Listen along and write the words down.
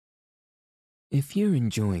If you're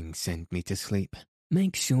enjoying Send Me to Sleep,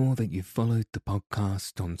 make sure that you've followed the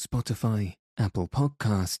podcast on Spotify, Apple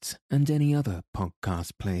Podcasts, and any other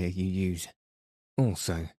podcast player you use.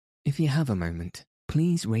 Also, if you have a moment,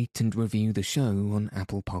 please rate and review the show on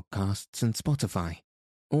Apple Podcasts and Spotify.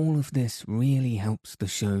 All of this really helps the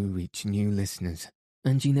show reach new listeners,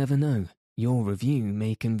 and you never know, your review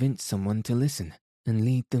may convince someone to listen and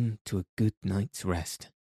lead them to a good night's rest,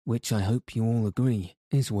 which I hope you all agree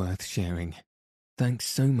is worth sharing. Thanks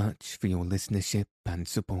so much for your listenership and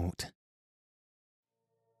support.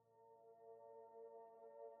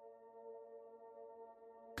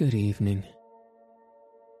 Good evening.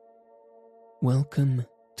 Welcome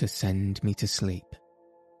to Send Me to Sleep,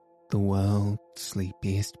 the world's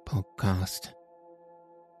sleepiest podcast.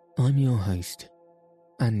 I'm your host,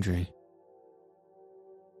 Andrew.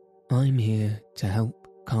 I'm here to help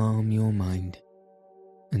calm your mind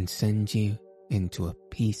and send you into a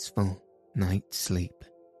peaceful night's sleep.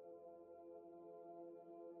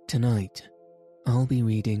 Tonight, I'll be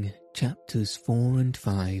reading chapters 4 and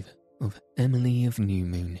 5 of Emily of New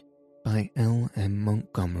Moon by L.M.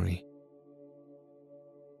 Montgomery.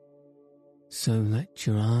 So let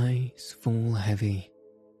your eyes fall heavy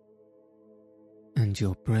and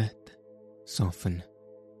your breath soften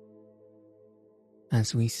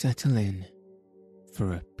as we settle in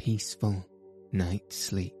for a peaceful night's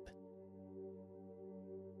sleep.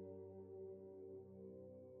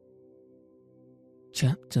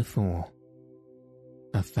 Chapter 4.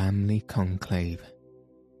 A Family Conclave.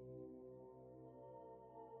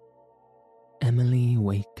 Emily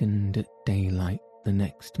wakened at daylight the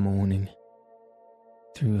next morning.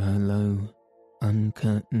 Through her low,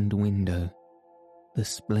 uncurtained window, the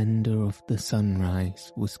splendour of the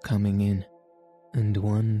sunrise was coming in, and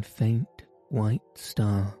one faint white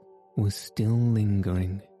star was still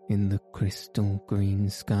lingering in the crystal green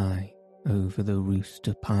sky over the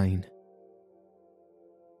rooster pine.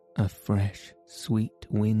 A fresh, sweet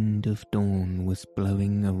wind of dawn was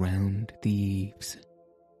blowing around the eaves.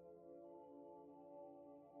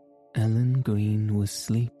 Ellen Green was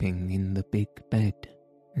sleeping in the big bed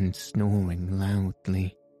and snoring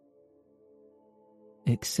loudly.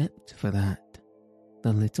 Except for that,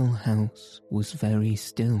 the little house was very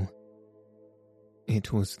still.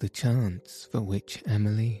 It was the chance for which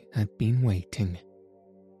Emily had been waiting.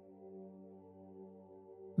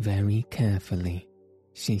 Very carefully,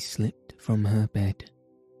 she slipped from her bed,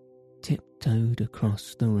 tiptoed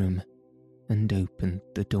across the room, and opened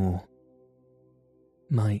the door.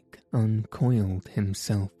 Mike uncoiled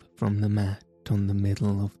himself from the mat on the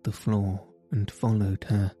middle of the floor and followed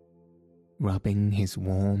her, rubbing his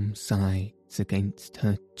warm sides against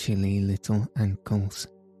her chilly little ankles.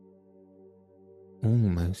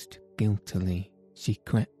 Almost guiltily, she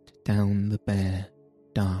crept down the bare,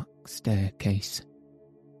 dark staircase.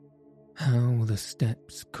 How the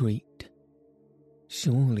steps creaked.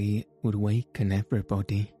 Surely it would waken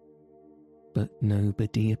everybody. But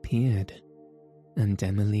nobody appeared, and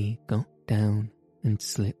Emily got down and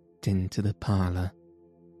slipped into the parlour,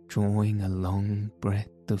 drawing a long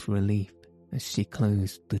breath of relief as she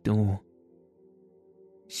closed the door.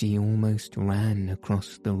 She almost ran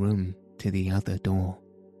across the room to the other door.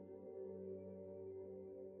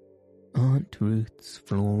 Aunt Ruth's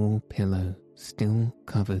floral pillow still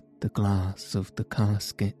covered the glass of the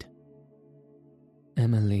casket.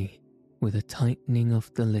 Emily, with a tightening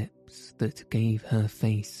of the lips that gave her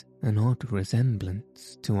face an odd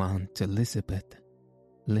resemblance to Aunt Elizabeth,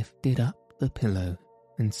 lifted up the pillow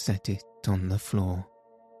and set it on the floor.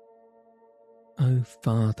 "Oh,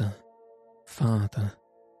 Father, Father,"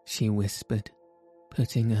 she whispered,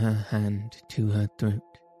 putting her hand to her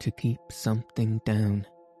throat to keep something down.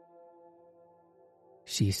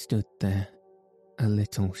 She stood there, a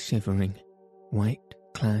little shivering,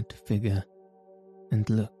 white-clad figure, and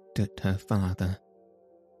looked at her father.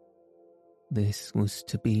 This was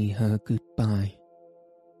to be her goodbye.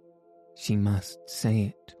 She must say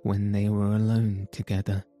it when they were alone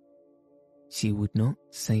together. She would not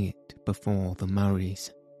say it before the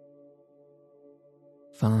Murrays.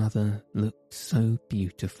 Father looked so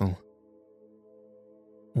beautiful.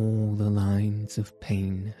 All the lines of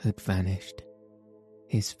pain had vanished.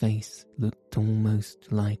 His face looked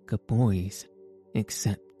almost like a boy's,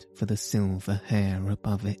 except for the silver hair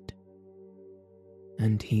above it.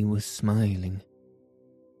 And he was smiling.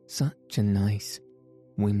 Such a nice,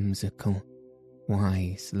 whimsical,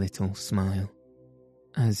 wise little smile,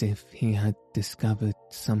 as if he had discovered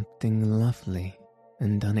something lovely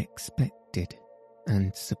and unexpected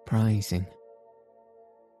and surprising.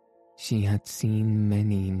 She had seen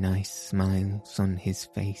many nice smiles on his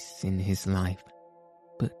face in his life,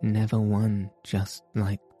 but never one just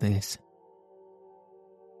like this.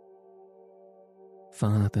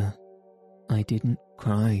 Father, I didn't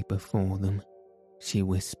cry before them, she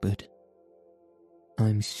whispered.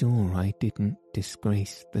 I'm sure I didn't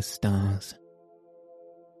disgrace the stars.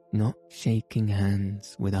 Not shaking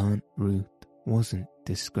hands with Aunt Ruth wasn't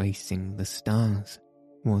disgracing the stars,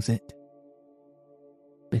 was it?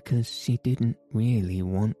 Because she didn't really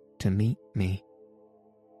want to meet me.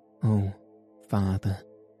 Oh, Father,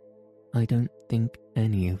 I don't think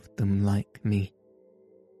any of them like me,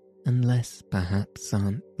 unless perhaps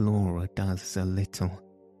Aunt Laura does a little.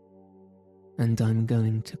 And I'm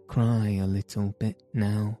going to cry a little bit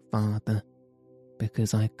now, Father,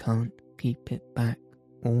 because I can't keep it back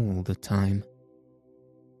all the time.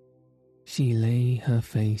 She lay her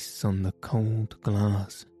face on the cold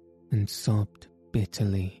glass and sobbed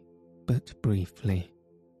bitterly, but briefly.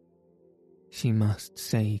 She must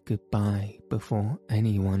say goodbye before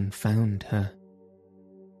anyone found her.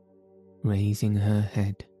 Raising her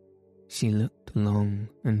head, she looked long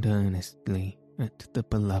and earnestly at the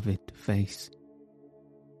beloved face.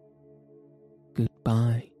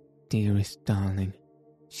 Goodbye, dearest darling,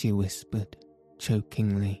 she whispered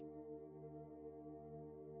chokingly.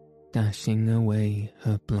 Dashing away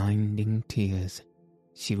her blinding tears,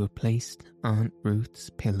 she replaced Aunt Ruth's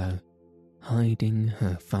pillow, hiding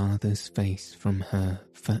her father's face from her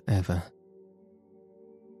forever.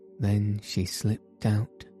 Then she slipped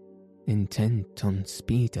out, intent on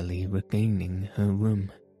speedily regaining her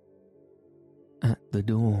room. At the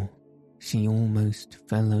door, she almost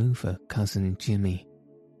fell over Cousin Jimmy,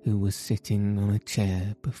 who was sitting on a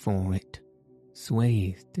chair before it,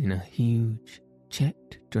 swathed in a huge,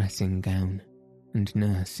 checked dressing gown and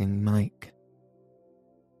nursing Mike.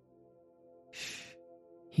 Shh,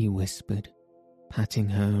 he whispered, patting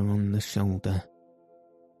her on the shoulder.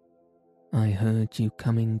 I heard you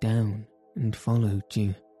coming down and followed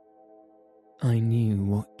you. I knew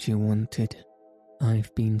what you wanted.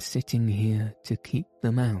 I've been sitting here to keep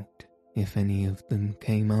them out if any of them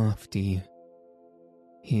came after you.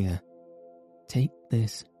 Here, take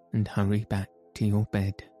this and hurry back to your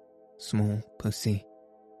bed, small pussy.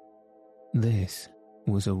 This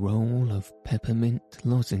was a roll of peppermint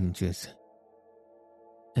lozenges.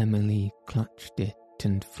 Emily clutched it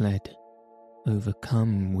and fled,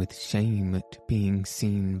 overcome with shame at being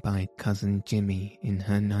seen by Cousin Jimmy in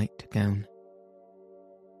her nightgown.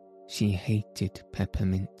 She hated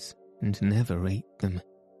peppermints and never ate them,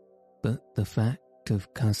 but the fact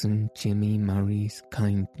of Cousin Jimmy Murray's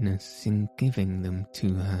kindness in giving them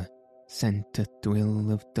to her sent a thrill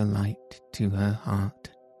of delight to her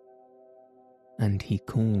heart. And he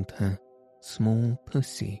called her Small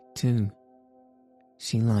Pussy too.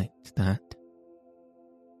 She liked that.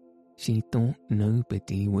 She thought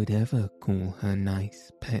nobody would ever call her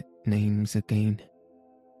nice pet names again.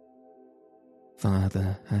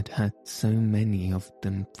 Father had had so many of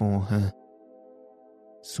them for her.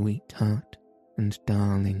 Sweetheart and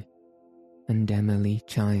darling, and Emily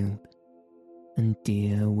child, and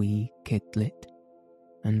dear wee kidlet,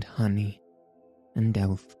 and honey, and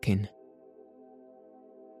elfkin.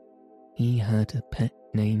 He had a pet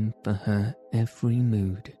name for her every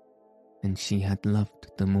mood, and she had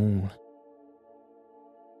loved them all.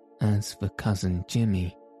 As for Cousin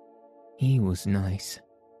Jimmy, he was nice.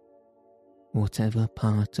 Whatever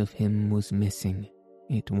part of him was missing,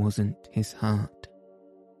 it wasn't his heart.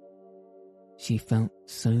 She felt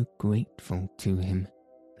so grateful to him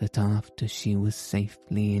that after she was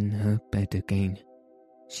safely in her bed again,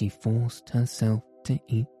 she forced herself to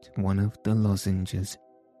eat one of the lozenges,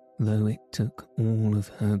 though it took all of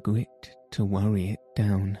her grit to worry it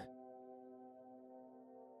down.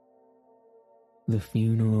 The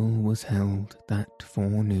funeral was held that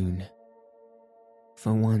forenoon.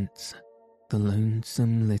 For once, the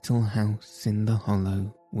lonesome little house in the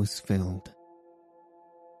hollow was filled.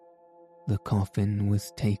 The coffin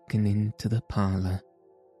was taken into the parlour,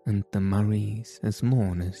 and the Murrays as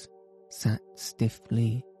mourners sat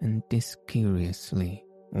stiffly and discuriously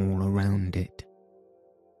all around it.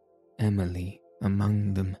 Emily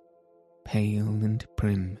among them, pale and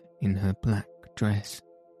prim in her black dress.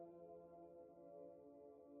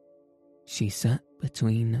 She sat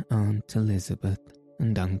between Aunt Elizabeth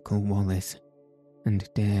and Uncle Wallace, and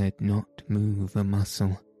dared not move a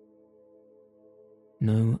muscle.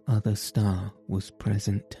 No other star was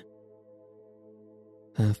present.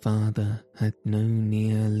 Her father had no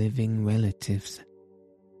near living relatives.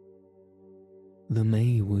 The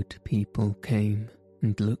Maywood people came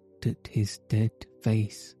and looked at his dead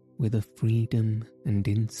face with a freedom and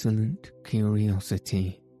insolent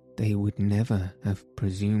curiosity they would never have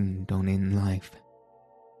presumed on in life.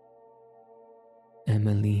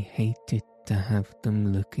 Emily hated to have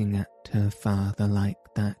them looking at her father like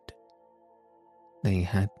that. They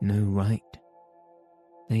had no right.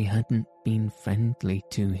 They hadn't been friendly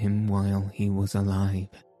to him while he was alive.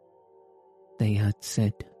 They had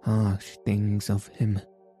said harsh things of him.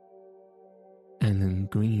 Ellen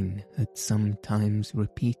Green had sometimes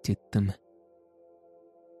repeated them.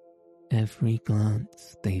 Every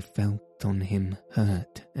glance they felt on him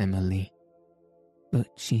hurt Emily, but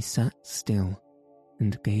she sat still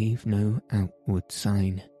and gave no outward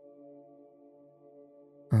sign.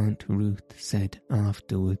 Aunt Ruth said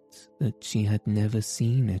afterwards that she had never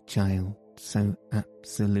seen a child so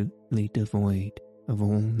absolutely devoid of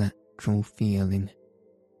all natural feeling.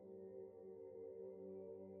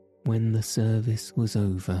 When the service was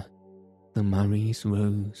over, the Murrays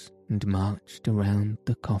rose and marched around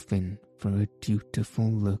the coffin for a dutiful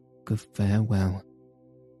look of farewell.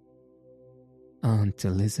 Aunt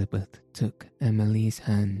Elizabeth took Emily's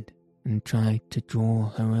hand and tried to draw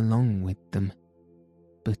her along with them,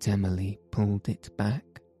 but Emily pulled it back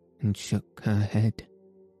and shook her head.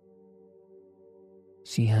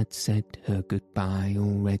 She had said her goodbye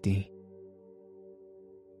already.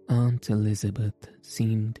 Aunt Elizabeth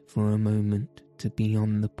seemed for a moment to be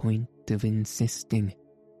on the point of insisting.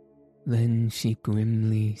 Then she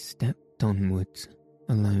grimly stepped onwards,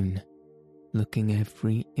 alone, looking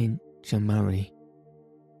every inch a Murray.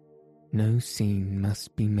 No scene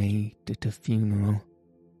must be made at a funeral.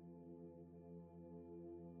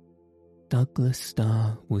 Douglas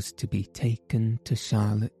Starr was to be taken to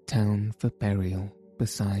Charlottetown for burial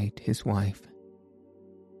beside his wife.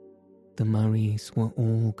 The Murrays were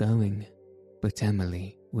all going, but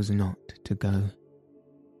Emily was not to go.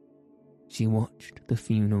 She watched the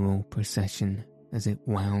funeral procession as it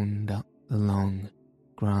wound up the long,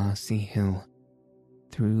 grassy hill,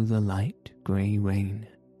 through the light grey rain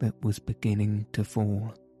that was beginning to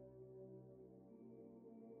fall.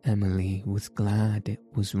 Emily was glad it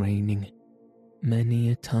was raining. Many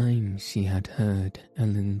a time she had heard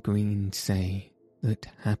Ellen Green say that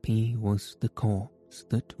happy was the corpse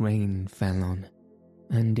that rain fell on,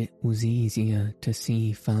 and it was easier to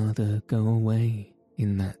see father go away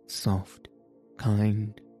in that soft,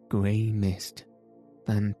 kind, grey mist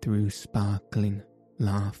than through sparkling,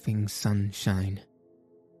 laughing sunshine.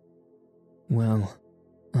 "Well,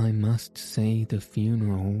 I must say the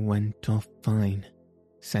funeral went off fine,"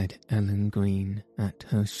 said Ellen Green at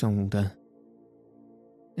her shoulder.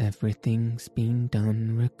 "Everything's been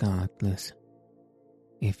done regardless.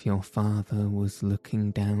 If your father was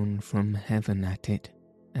looking down from heaven at it,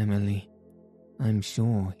 Emily, I'm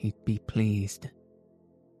sure he'd be pleased."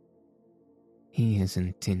 "He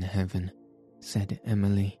isn't in heaven," said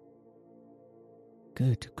Emily.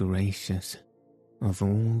 Good gracious, of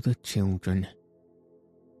all the children.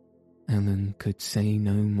 Ellen could say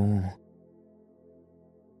no more.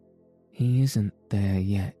 "He isn't there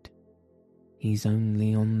yet. He's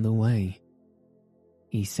only on the way.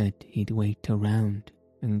 He said he'd wait around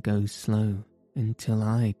and go slow until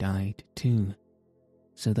I died too,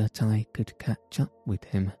 so that I could catch up with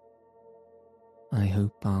him. I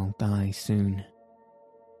hope I'll die soon."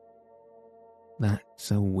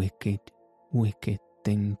 "That's a wicked, wicked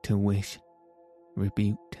thing to wish,"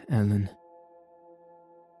 rebuked Ellen.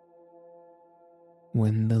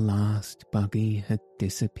 When the last buggy had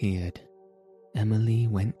disappeared, Emily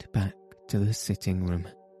went back to the sitting room,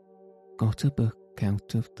 got a book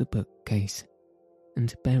out of the bookcase,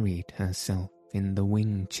 and buried herself in the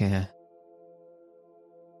wing chair.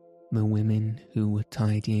 The women who were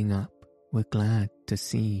tidying up were glad to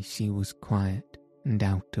see she was quiet and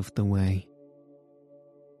out of the way.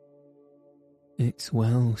 "It's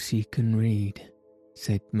well she can read,"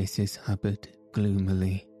 said Mrs. Hubbard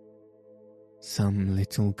gloomily. "Some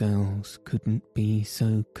little girls couldn't be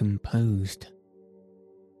so composed."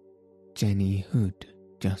 Jenny Hood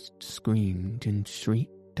just screamed and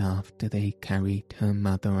shrieked after they carried her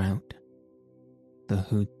mother out. The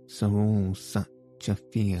Hoods are all such a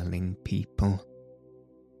feeling people.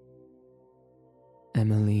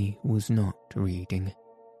 Emily was not reading.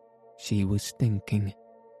 She was thinking.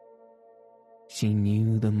 She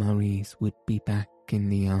knew the Murrays would be back in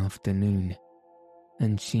the afternoon,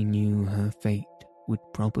 and she knew her fate would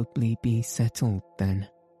probably be settled then.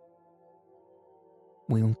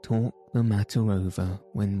 "We'll talk the matter over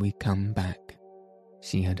when we come back,"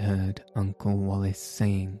 she had heard Uncle Wallace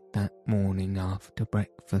saying that morning after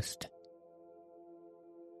breakfast.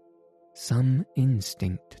 Some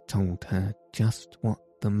instinct told her just what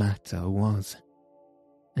the matter was,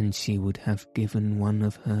 and she would have given one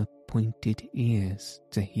of her pointed ears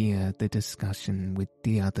to hear the discussion with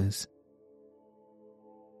the others.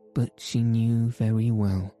 but she knew very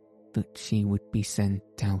well that she would be sent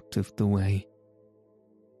out of the way.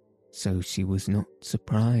 So she was not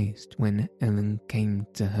surprised when Ellen came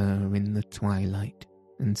to her in the twilight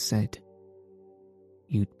and said,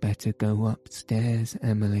 "You'd better go upstairs,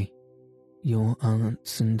 Emily. Your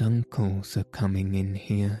aunts and uncles are coming in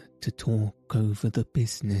here to talk over the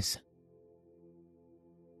business."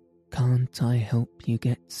 "Can't I help you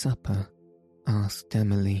get supper?" asked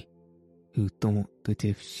Emily, who thought that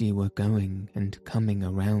if she were going and coming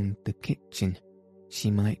around the kitchen, she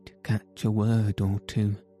might catch a word or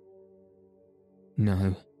two.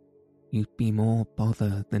 "No, you'd be more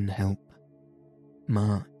bother than help.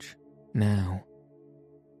 March, now."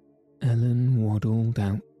 Ellen waddled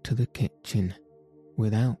out to the kitchen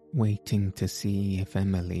without waiting to see if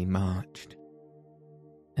Emily marched.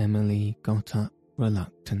 Emily got up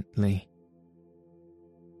reluctantly.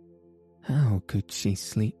 How could she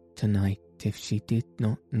sleep tonight if she did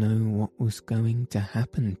not know what was going to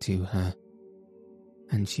happen to her?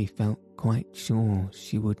 And she felt quite sure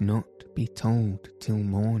she would not be told till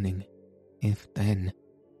morning, if then.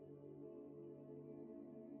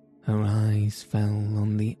 Her eyes fell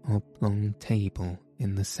on the oblong table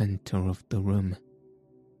in the centre of the room.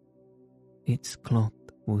 Its cloth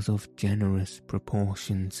was of generous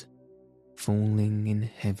proportions, falling in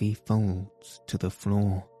heavy folds to the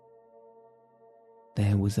floor.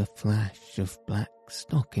 There was a flash of black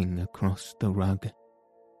stocking across the rug,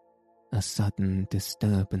 a sudden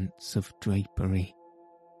disturbance of drapery,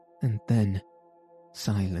 and then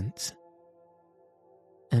silence.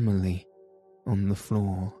 Emily, on the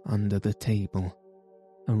floor under the table,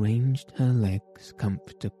 arranged her legs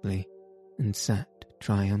comfortably and sat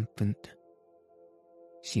triumphant.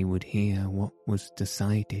 She would hear what was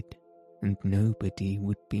decided, and nobody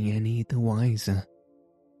would be any the wiser.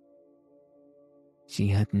 She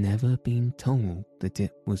had never been told that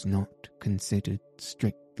it was not considered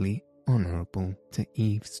strictly honourable to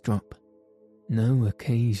eavesdrop. No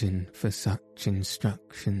occasion for such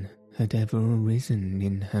instruction had ever arisen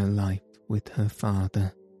in her life with her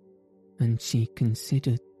father, and she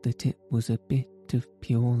considered that it was a bit of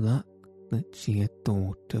pure luck that she had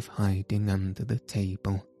thought of hiding under the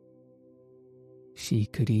table. She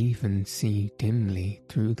could even see dimly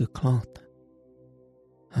through the cloth.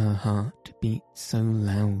 Her heart beat so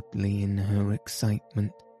loudly in her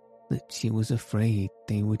excitement that she was afraid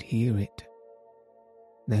they would hear it.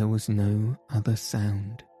 There was no other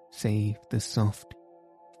sound save the soft,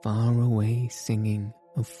 far-away singing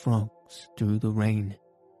of frogs through the rain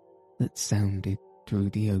that sounded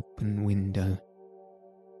through the open window.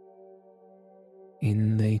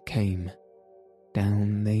 In they came,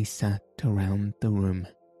 down they sat around the room.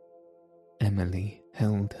 Emily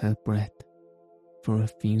held her breath. For a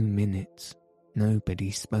few minutes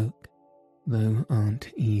nobody spoke, though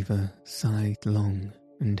Aunt Eva sighed long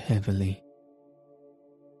and heavily.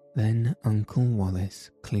 Then Uncle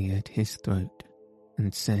Wallace cleared his throat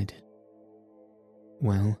and said,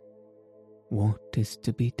 "Well, what is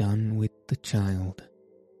to be done with the child?"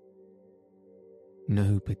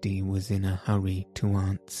 Nobody was in a hurry to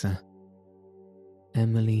answer.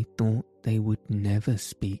 Emily thought they would never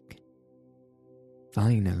speak.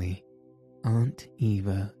 Finally, Aunt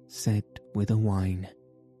Eva said with a whine,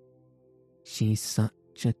 "She's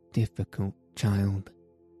such a difficult child,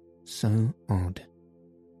 so odd.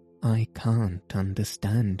 I can't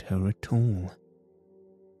understand her at all."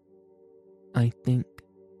 "I think,"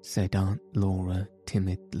 said Aunt Laura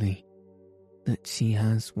timidly, "that she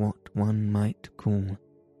has what one might call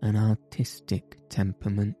an artistic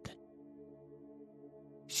temperament."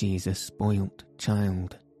 "She's a spoilt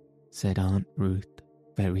child," said Aunt Ruth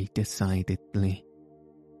very decidedly.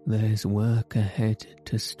 "There's work ahead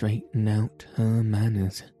to straighten out her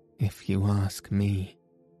manners, if you ask me."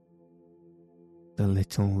 The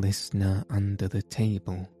little listener under the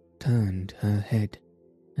table turned her head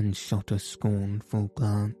and shot a scornful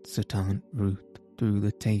glance at Aunt Ruth through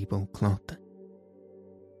the tablecloth.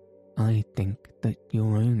 "I think that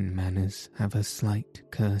your own manners have a slight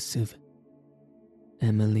cursive."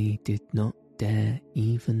 Emily did not dare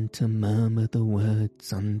even to murmur the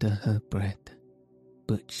words under her breath,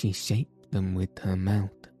 but she shaped them with her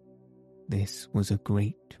mouth. This was a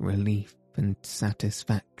great relief and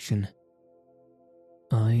satisfaction.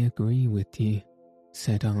 "I agree with you,"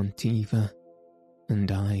 said Aunt Eva,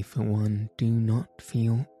 "and I for one do not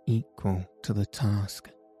feel equal to the task."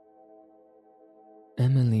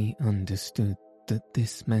 Emily understood that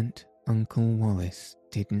this meant Uncle Wallace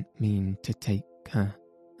didn't mean to take her,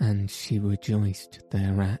 and she rejoiced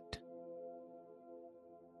thereat.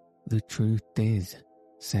 "The truth is,"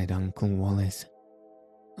 said Uncle Wallace,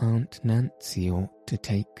 Aunt Nancy ought to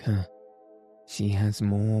take her. She has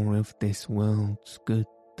more of this world's good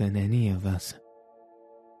than any of us."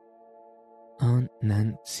 "Aunt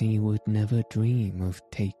Nancy would never dream of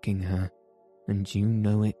taking her, and you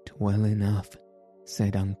know it well enough,"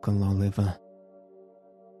 said Uncle Oliver.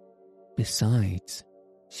 "Besides,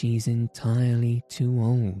 she's entirely too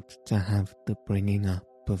old to have the bringing up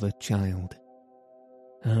of a child.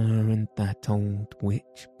 Her and that old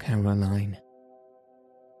witch Caroline.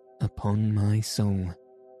 Upon my soul,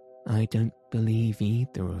 I don't believe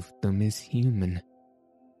either of them is human.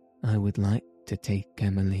 I would like to take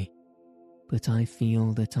Emily, but I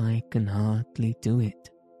feel that I can hardly do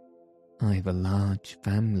it. I've a large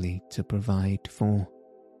family to provide for."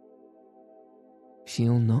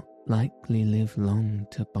 "She'll not likely live long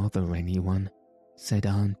to bother anyone," said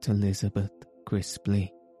Aunt Elizabeth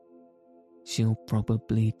crisply. "She'll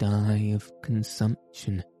probably die of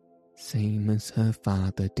consumption, same as her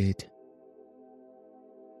father did."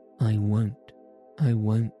 I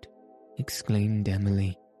won't," exclaimed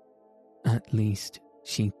Emily. At least,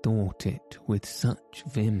 she thought it with such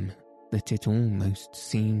vim that it almost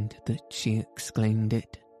seemed that she exclaimed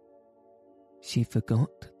it. She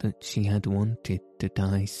forgot that she had wanted to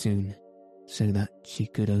die soon, so that she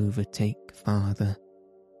could overtake father.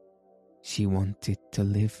 She wanted to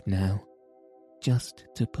live now, just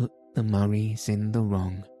to put the Murrays in the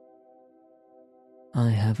wrong. "I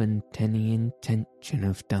haven't any intention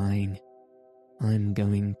of dying. I'm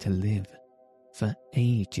going to live, for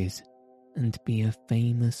ages, and be a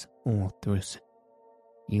famous authoress.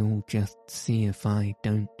 You'll just see if I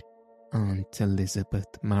don't, Aunt Elizabeth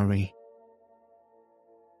Murray."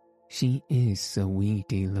 "She is a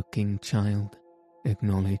weedy-looking child,"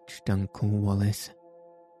 acknowledged Uncle Wallace.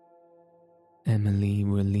 Emily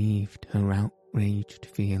relieved her outraged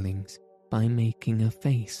feelings by making a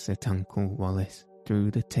face at Uncle Wallace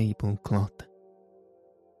through the tablecloth.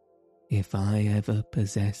 "If I ever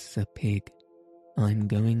possess a pig, I'm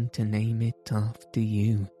going to name it after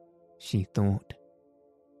you," she thought,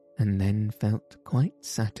 and then felt quite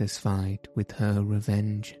satisfied with her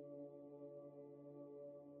revenge.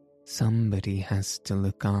 "Somebody has to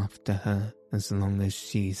look after her as long as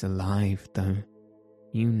she's alive, though,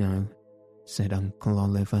 you know," said Uncle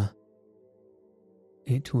Oliver.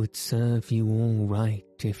 "It would serve you all right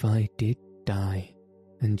if I did die,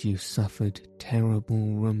 and you suffered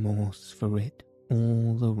terrible remorse for it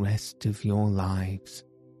all the rest of your lives,"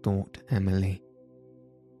 thought Emily.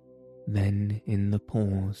 Then, in the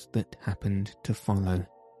pause that happened to follow,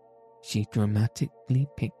 she dramatically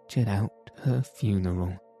pictured out her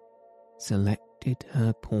funeral, selected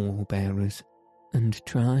her pallbearers, and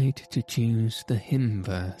tried to choose the hymn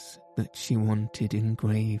verse that she wanted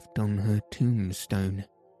engraved on her tombstone.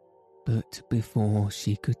 But before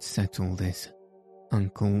she could settle this,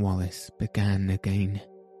 Uncle Wallace began again.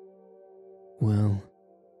 "Well,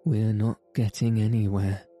 we're not getting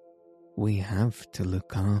anywhere. We have to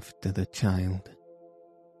look after the child.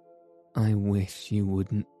 I wish you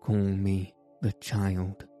wouldn't call me the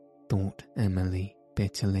child," thought Emily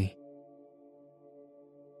bitterly.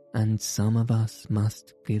 "And some of us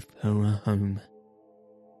must give her a home.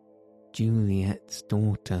 Juliet's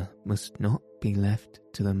daughter must not be left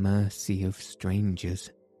to the mercy of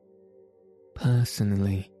strangers.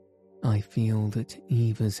 Personally, I feel that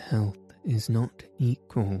Eva's health is not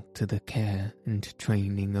equal to the care and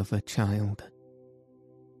training of a child."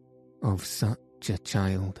 "Of such a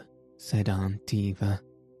child," said Aunt Eva.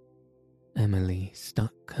 Emily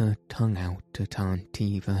stuck her tongue out at Aunt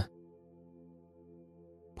Eva.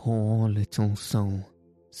 "Poor little soul,"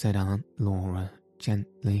 said Aunt Laura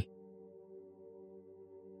gently.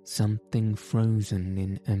 Something frozen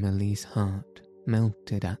in Emily's heart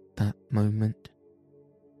melted at that moment.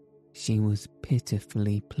 She was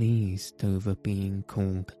pitifully pleased over being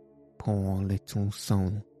called poor little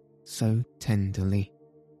soul so tenderly.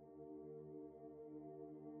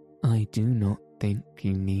 "I do not think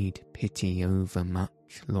you need pity over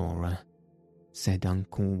much, Laura," said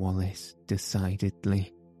Uncle Wallace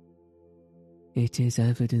decidedly. "It is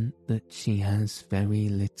evident that she has very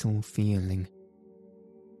little feeling.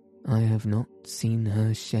 I have not seen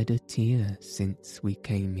her shed a tear since we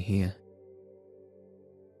came here.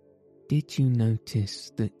 Did you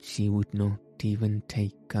notice that she would not even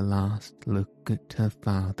take a last look at her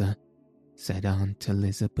father?" said Aunt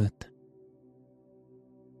Elizabeth.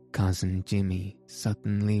 Cousin Jimmy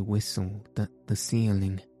suddenly whistled at the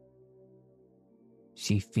ceiling.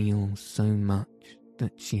 "She feels so much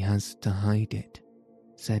that she has to hide it,"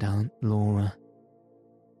 said Aunt Laura.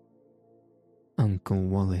 Uncle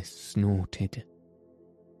Wallace snorted.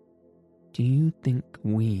 Do you think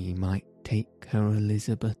we might take her,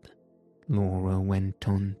 Elizabeth? Laura went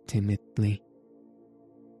on timidly.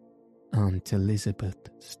 Aunt Elizabeth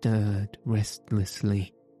stirred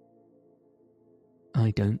restlessly.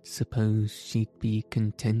 I don't suppose she'd be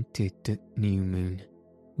contented at New Moon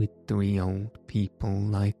with 3 old people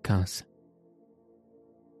like us.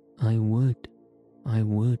 I would,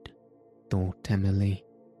 thought Emily.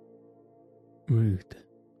 Ruth,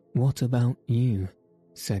 what about you?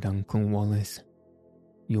 Said Uncle Wallace.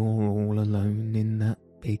 You're all alone in that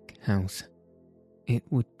big house. It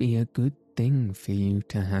would be a good thing for you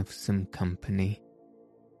to have some company.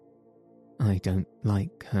 I don't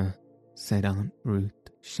like her, said Aunt Ruth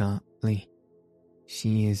sharply.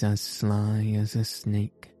 She is as sly as a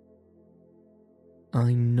snake.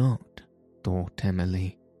 I'm not, thought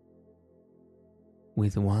Emily.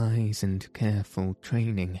 With wise and careful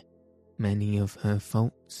training, many of her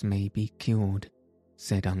faults may be cured,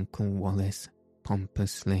 said Uncle Wallace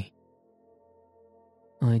pompously.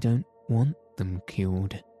 I don't want them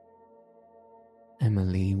cured.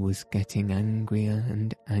 Emily was getting angrier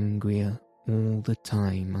and angrier all the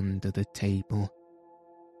time under the table.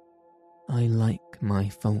 I like my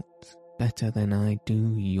faults better than I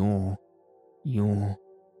do your.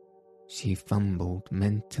 She fumbled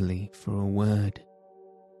mentally for a word,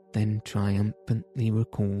 then triumphantly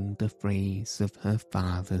recalled a phrase of her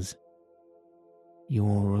father's.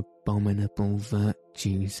 Your abominable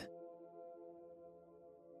virtues.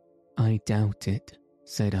 I doubt it,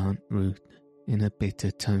 said Aunt Ruth in a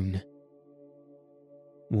bitter tone.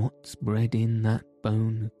 What's bred in that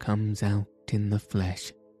bone comes out in the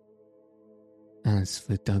flesh. As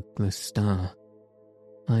for Douglas Starr,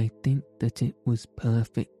 I think that it was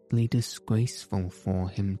perfectly disgraceful for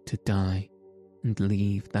him to die and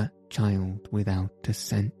leave that child without a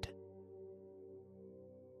cent.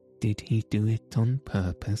 Did he do it on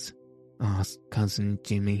purpose? Asked Cousin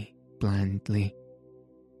Jimmy blandly.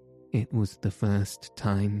 It was the first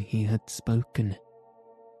time he had spoken.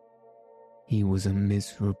 He was a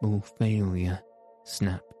miserable failure,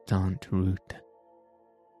 snapped Aunt Ruth.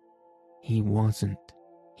 He wasn't,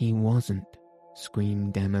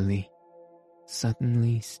 screamed Emily,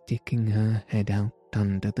 suddenly sticking her head out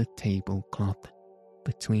under the tablecloth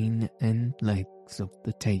between end legs of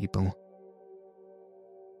the table.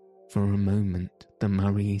 For a moment the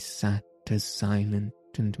Murrays sat as silent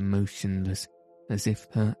and motionless as if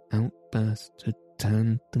her outburst had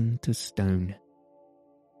turned them to stone.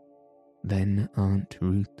 Then Aunt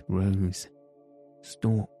Ruth rose,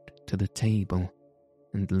 stalked to the table,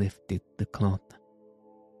 and lifted the cloth,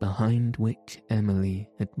 behind which Emily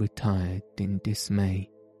had retired in dismay,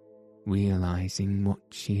 realizing what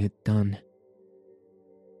she had done.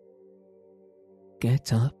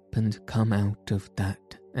 Get up and come out of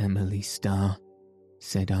that, Emily Starr,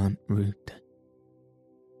 said Aunt Ruth.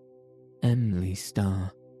 Emily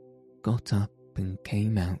Starr got up and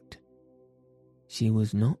came out. She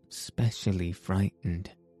was not specially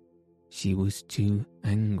frightened. She was too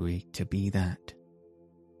angry to be that.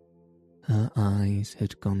 Her eyes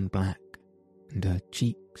had gone black and her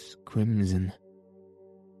cheeks crimson.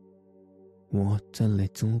 What a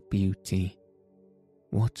little beauty!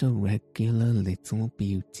 What a regular little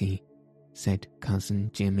beauty, said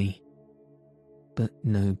Cousin Jimmy. But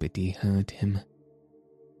nobody heard him.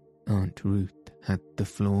 Aunt Ruth had the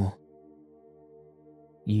floor.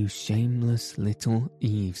 You shameless little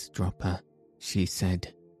eavesdropper, she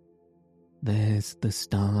said. There's the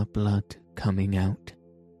Starr blood coming out.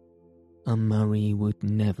 A Murray would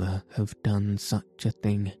never have done such a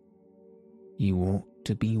thing. You ought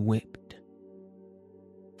to be whipped.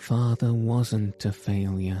 Father wasn't a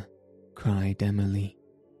failure, cried Emily,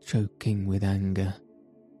 choking with anger.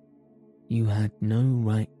 You had no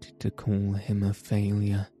right to call him a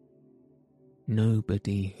failure.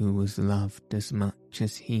 Nobody who was loved as much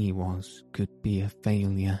as he was could be a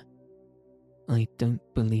failure. I don't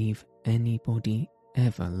believe anybody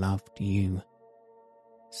ever loved you.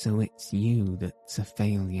 So it's you that's a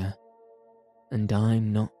failure, and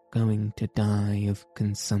I'm not going to die of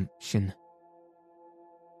consumption.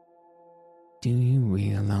 Do you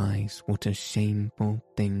realize what a shameful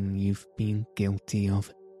thing you've been guilty of?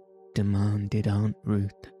 Demanded Aunt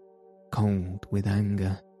Ruth, cold with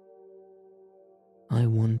anger. I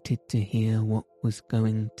wanted to hear what was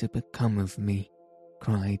going to become of me,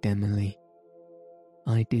 cried Emily.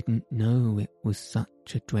 I didn't know it was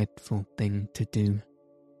such a dreadful thing to do.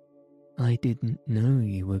 I didn't know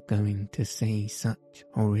you were going to say such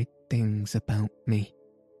horrid things about me.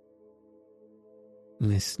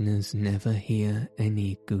 Listeners never hear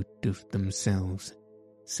any good of themselves,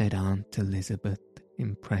 said Aunt Elizabeth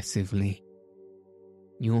impressively.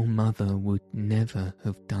 Your mother would never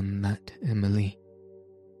have done that, Emily."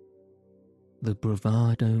 The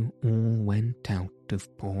bravado all went out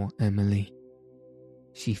of poor Emily.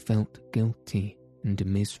 She felt guilty and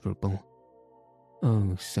miserable.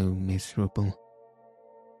 Oh, so miserable.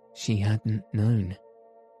 She hadn't known,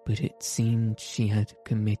 but it seemed she had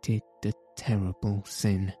committed a terrible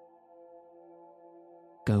sin.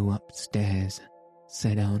 "Go upstairs,"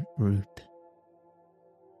 said Aunt Ruth.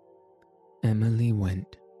 Emily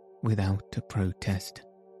went without a protest,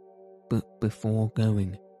 but before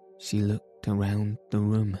going, she looked around the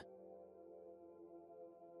room.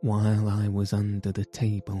 "While I was under the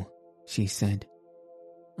table," she said,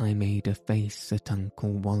 "I made a face at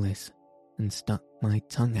Uncle Wallace and stuck my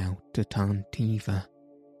tongue out at Aunt Eva."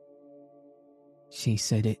 She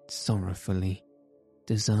said it sorrowfully,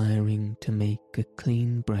 desiring to make a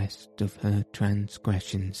clean breast of her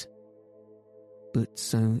transgressions. But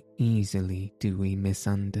so easily do we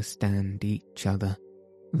misunderstand each other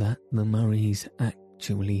that the Murrays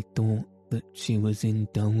actually thought that she was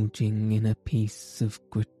indulging in a piece of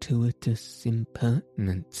gratuitous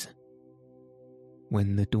impertinence.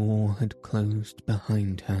 When the door had closed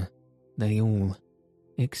behind her, they all,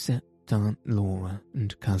 except Aunt Laura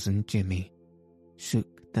and Cousin Jimmy,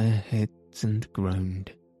 shook their heads and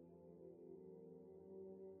groaned.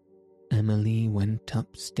 Emily went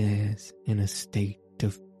upstairs in a state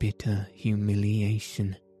of bitter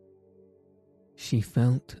humiliation. She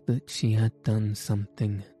felt that she had done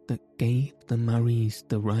something that gave the Murrays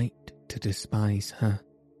the right to despise her,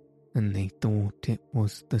 and they thought it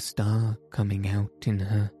was the star coming out in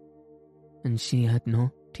her, and she had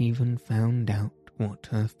not even found out what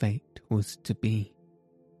her fate was to be.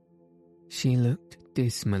 She looked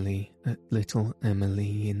dismally at little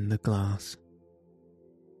Emily in the glass.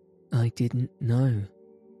 I didn't know,"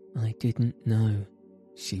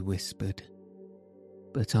 she whispered.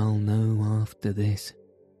 "But I'll know after this,"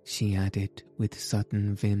 she added with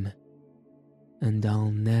sudden vim, "and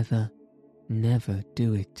I'll never, never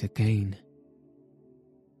do it again."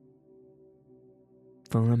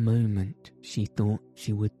 For a moment she thought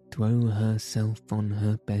she would throw herself on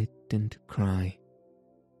her bed and cry.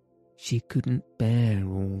 She couldn't bear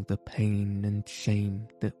all the pain and shame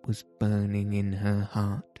that was burning in her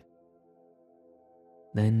heart.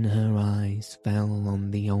 Then her eyes fell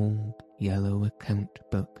on the old yellow account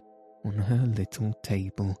book on her little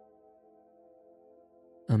table.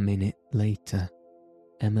 A minute later,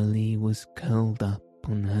 Emily was curled up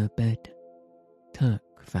on her bed,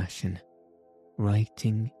 Turk fashion,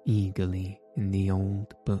 writing eagerly in the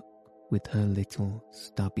old book with her little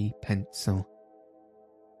stubby pencil.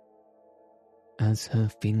 As her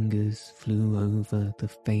fingers flew over the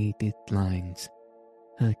faded lines,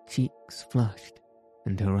 her cheeks flushed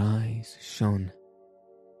and her eyes shone.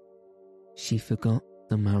 She forgot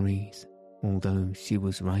the Murrays, although she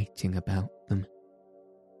was writing about them.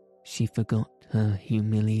 She forgot her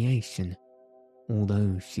humiliation,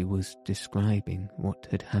 although she was describing what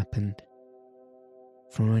had happened.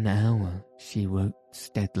 For an hour she wrote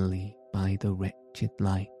steadily by the wretched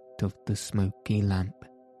light of the smoky lamp,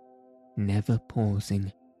 never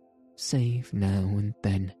pausing, save now and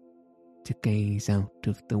then, to gaze out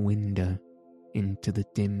of the window into the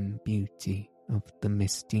dim beauty of the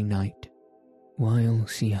misty night, while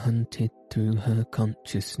she hunted through her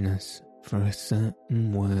consciousness for a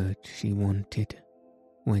certain word she wanted.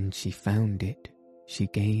 When she found it, she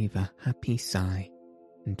gave a happy sigh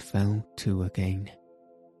and fell to again.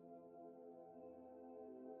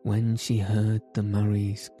 When she heard the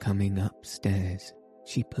Murrays coming upstairs,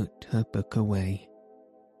 she put her book away.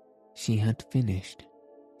 She had finished.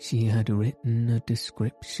 She had written a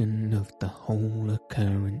description of the whole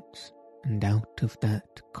occurrence, and out of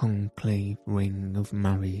that conclave ring of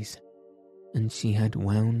Murrays, and she had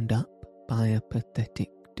wound up by a pathetic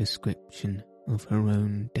description of her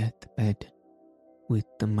own deathbed, with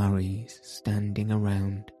the Murrays standing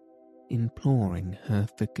around, imploring her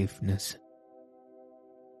forgiveness.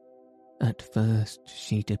 At first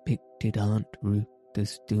she depicted Aunt Ruth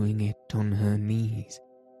as doing it on her knees,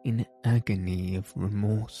 in agony of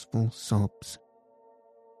remorseful sobs.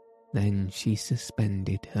 Then she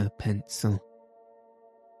suspended her pencil.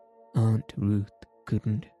 Aunt Ruth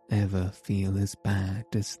couldn't ever feel as bad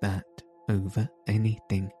as that over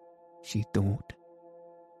anything, she thought,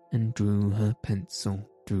 and drew her pencil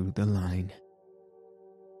through the line.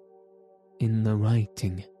 In the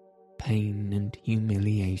writing, pain and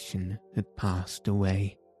humiliation had passed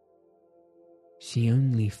away. She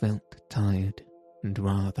only felt tired and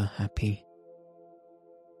rather happy.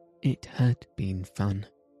 It had been fun,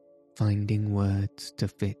 finding words to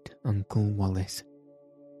fit Uncle Wallace.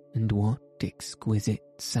 and what exquisite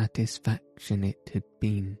satisfaction it had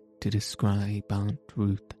been to describe Aunt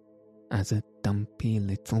Ruth as a dumpy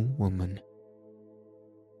little woman.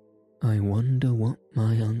 "I wonder what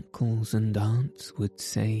my uncles and aunts would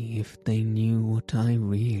say if they knew what I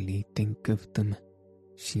really think of them,"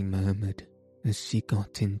 she murmured as she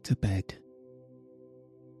got into bed.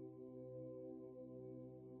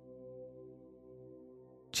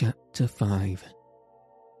 Chapter 5.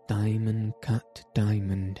 Diamond Cut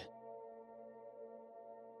Diamond.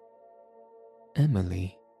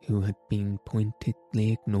 Emily, who had been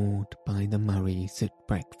pointedly ignored by the Murrays at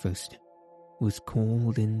breakfast, was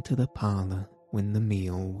called into the parlour when the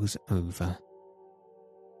meal was over.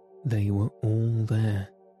 They were all there,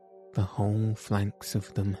 the whole flanks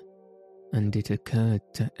of them, and it occurred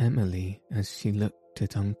to Emily as she looked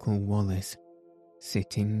at Uncle Wallace,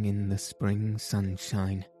 sitting in the spring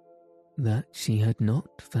sunshine, that she had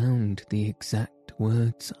not found the exact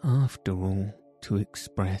words after all to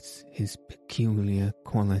express his peculiar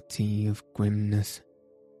quality of grimness.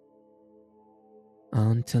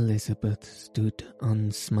 Aunt Elizabeth stood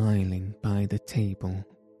unsmiling by the table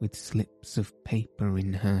with slips of paper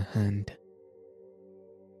in her hand.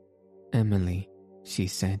 "Emily," she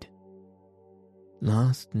said,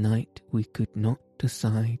 "last night we could not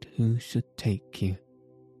decide who should take you.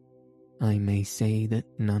 I may say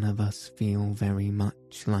that none of us feel very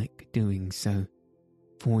much like doing so,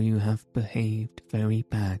 for you have behaved very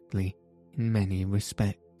badly in many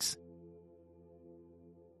respects."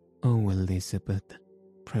 "Oh, Elizabeth,"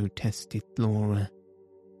 protested Laura,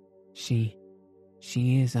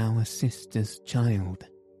 She is our sister's child."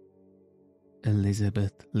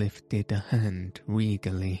 Elizabeth lifted a hand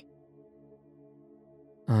regally.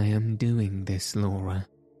 "I am doing this, Laura.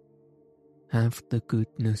 Have the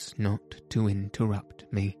goodness not to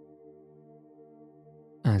interrupt me.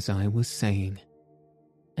 As I was saying,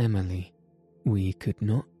 Emily, we could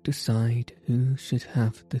not decide who should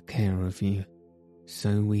have the care of you,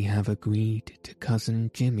 so we have agreed to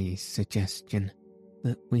Cousin Jimmy's suggestion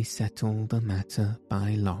that we settle the matter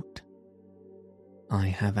by lot. I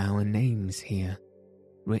have our names here,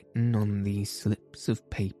 written on these slips of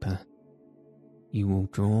paper. You will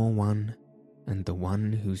draw one, and the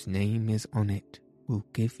one whose name is on it will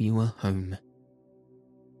give you a home."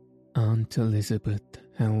 Aunt Elizabeth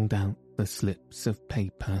held out the slips of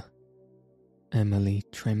paper. Emily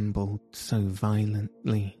trembled so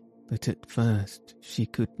violently that at first she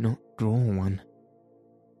could not draw one.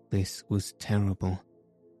 This was terrible.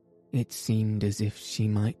 It seemed as if she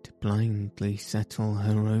might blindly settle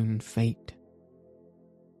her own fate.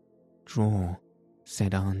 "Draw,"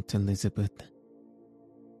 said Aunt Elizabeth.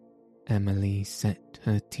 Emily set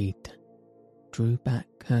her teeth, drew back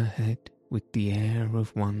her head with the air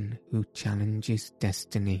of one who challenges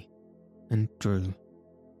destiny, and drew.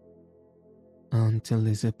 Aunt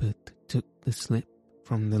Elizabeth took the slip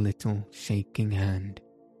from the little shaking hand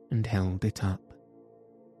and held it up.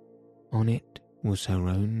 On it was her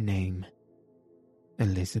own name,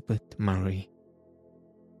 Elizabeth Murray.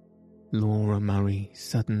 Laura Murray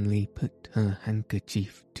suddenly put her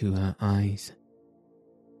handkerchief to her eyes.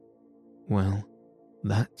 "Well,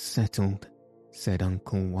 that's settled," said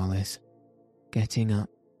Uncle Wallace, getting up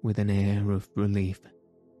with an air of relief.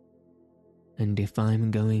 "And if I'm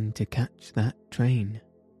going to catch that train,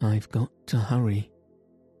 I've got to hurry.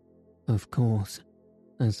 Of course,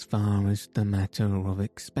 as far as the matter of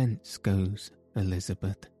expense goes,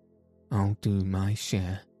 Elizabeth, I'll do my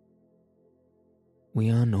share." "We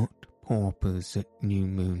are not paupers at New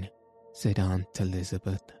Moon," said Aunt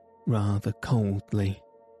Elizabeth, rather coldly.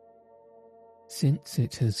 "Since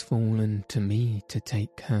it has fallen to me to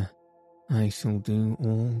take her, I shall do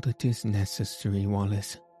all that is necessary,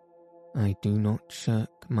 Wallace. I do not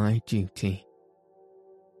shirk my duty."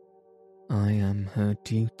 "I am her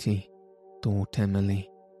duty," thought Emily.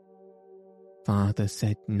 Father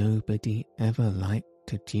said nobody ever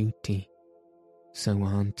liked a duty, so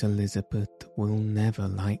Aunt Elizabeth will never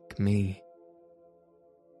like me.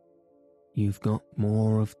 "You've got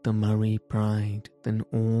more of the Murray pride than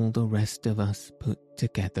all the rest of us put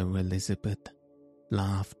together, Elizabeth,"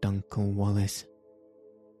 laughed Uncle Wallace.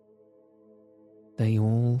 They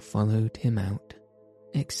all followed him out,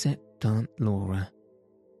 except Aunt Laura.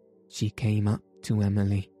 She came up to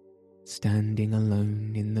Emily, standing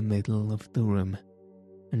alone in the middle of the room,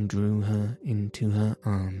 and drew her into her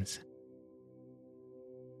arms.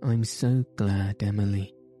 "I'm so glad,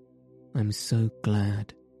 Emily. I'm so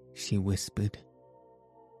glad," she whispered.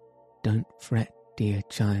 "Don't fret, dear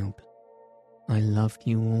child. I love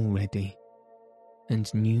you already.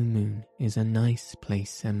 And New Moon is a nice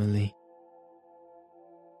place, Emily."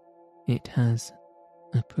 "It has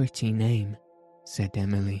A pretty name, said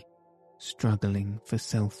Emily, struggling for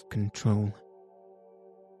self-control.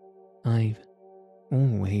 I've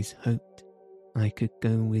always hoped I could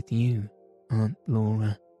go with you, Aunt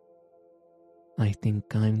Laura. I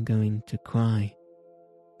think I'm going to cry,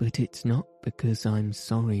 but it's not because I'm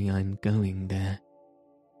sorry I'm going there.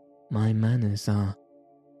 My manners are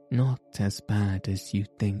not as bad as you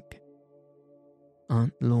think.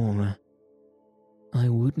 Aunt Laura, I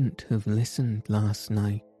wouldn't have listened last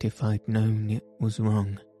night if I'd known it was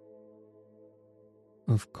wrong.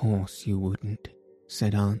 Of course you wouldn't,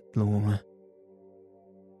 said Aunt Laura.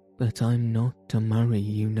 But I'm not a Murray,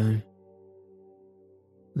 you know.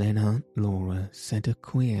 Then Aunt Laura said a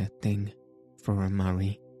queer thing for a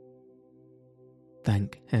Murray.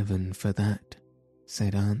 Thank heaven for that,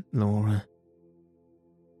 said Aunt Laura.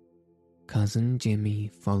 Cousin Jimmy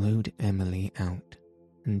followed Emily out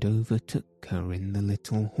and overtook her in the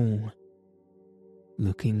little hall.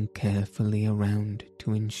 Looking carefully around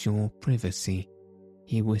to ensure privacy,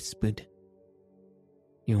 he whispered,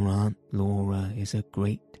 Your Aunt Laura is a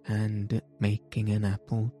great hand at making an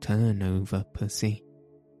apple turnover, Pussy.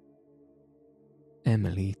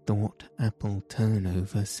 Emily thought apple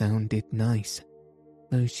turnover sounded nice,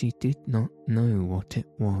 though she did not know what it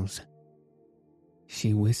was.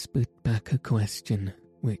 She whispered back a question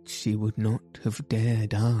which she would not have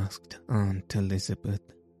dared ask Aunt Elizabeth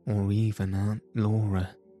or even Aunt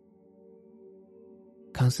Laura.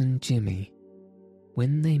 Cousin Jimmy,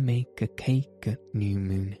 when they make a cake at New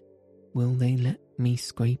Moon, will they let me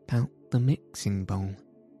scrape out the mixing bowl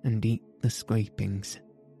and eat the scrapings?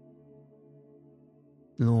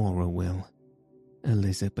 Laura will.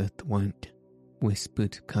 Elizabeth won't,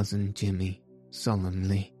 whispered Cousin Jimmy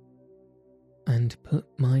solemnly. And put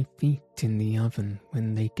my feet in the oven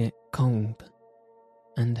when they get cold,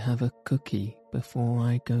 and have a cookie before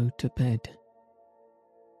I go to bed.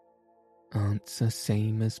 Answer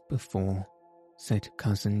same as before, said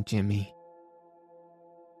Cousin Jimmy.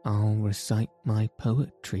 I'll recite my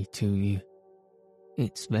poetry to you.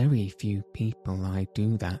 It's very few people I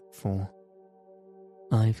do that for.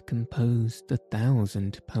 I've composed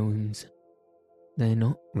 1,000 poems. They're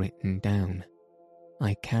not written down.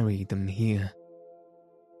 I carry them here.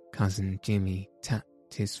 Cousin Jimmy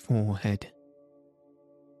tapped his forehead.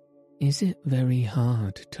 Is it very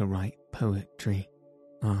hard to write poetry?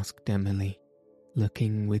 Asked Emily,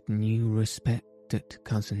 looking with new respect at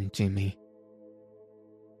Cousin Jimmy.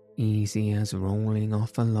 Easy as rolling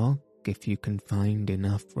off a log if you can find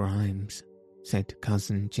enough rhymes, said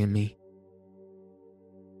Cousin Jimmy.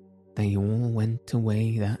 They all went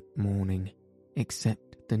away that morning,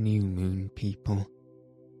 except the New Moon people.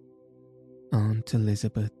 Aunt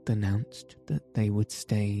Elizabeth announced that they would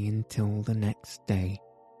stay until the next day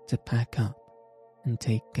to pack up and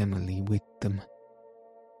take Emily with them.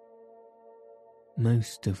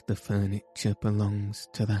 Most of the furniture belongs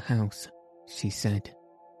to the house, she said,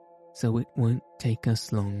 so it won't take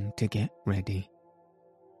us long to get ready.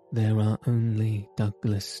 There are only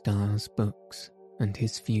Douglas Starr's books and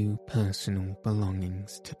his few personal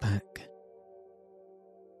belongings to pack.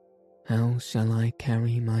 How shall I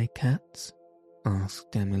carry my cats?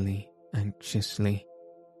 Asked Emily anxiously.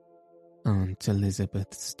 Aunt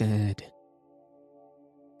Elizabeth stared.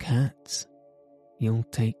 Cats? You'll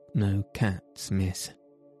take no cats, miss.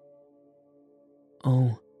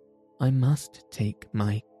 Oh, I must take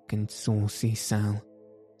Mike and Saucy Sal,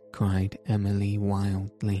 cried Emily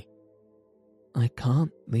wildly. I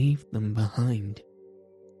can't leave them behind.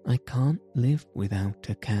 I can't live without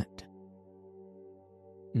a cat.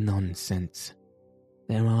 Nonsense.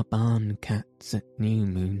 There are barn cats at New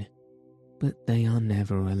Moon, but they are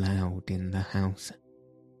never allowed in the house.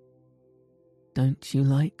 Don't you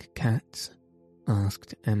like cats?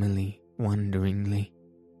 Asked Emily wonderingly.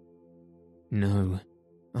 No,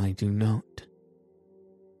 I do not.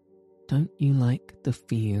 Don't you like the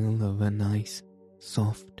feel of a nice,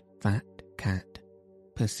 soft, fat cat?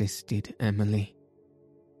 Persisted Emily.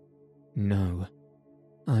 No,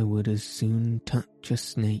 I would as soon touch a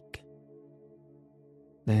snake.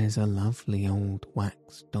 There's a lovely old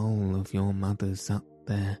wax doll of your mother's up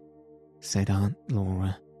there, said Aunt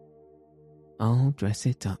Laura. I'll dress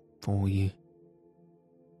it up for you.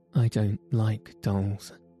 I don't like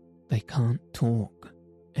dolls. They can't talk,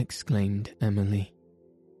 exclaimed Emily.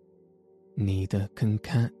 Neither can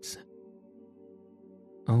cats.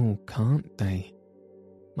 Oh, can't they?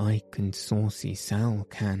 Mike and Saucy Sal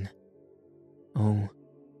can. Oh,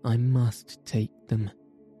 I must take them.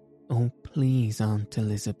 Oh, please, Aunt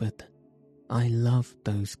Elizabeth. I love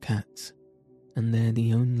those cats, and they're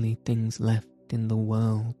the only things left in the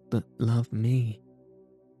world that love me.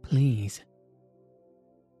 Please.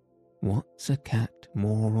 "What's a cat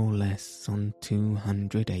more or less on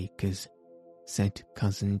 200 acres?" said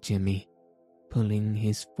Cousin Jimmy, pulling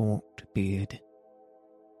his forked beard.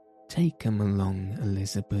 "Take 'em along,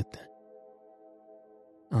 Elizabeth."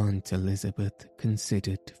 Aunt Elizabeth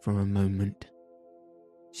considered for a moment.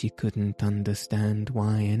 She couldn't understand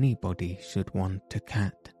why anybody should want a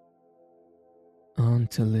cat.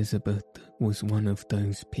 Aunt Elizabeth was one of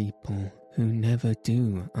those people who never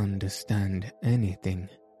do understand anything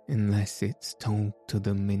unless it's told to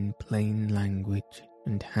them in plain language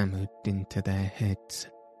and hammered into their heads.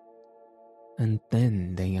 And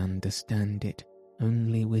then they understand it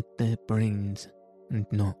only with their brains and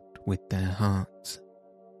not with their hearts.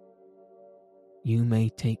 "You may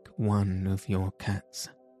take one of your cats,"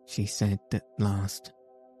 she said at last,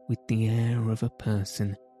 with the air of a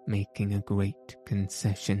person making a great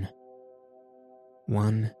concession.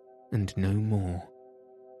 "One and no more.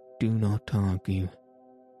 Do not argue.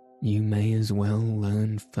 You may as well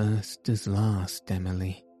learn first as last,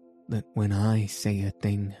 Emily, that when I say a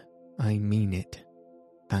thing, I mean it.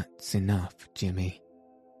 That's enough, Jimmy."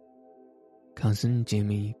 Cousin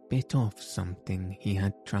Jimmy bit off something he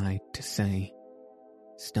had tried to say,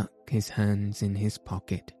 stuck his hands in his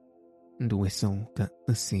pocket, and whistled at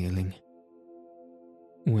the ceiling.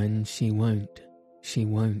 "When she won't,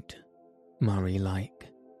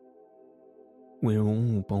 Murray-like. We're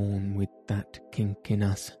all born with that kink in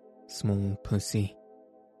us, small pussy,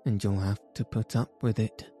 and you'll have to put up with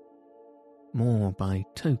it. More by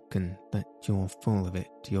token that you're full of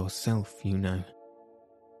it yourself, you know.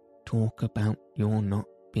 Talk about your not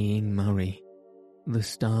being Murray. The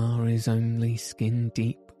star is only skin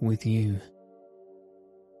deep with you."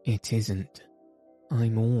 "It isn't.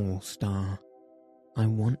 I'm all star. I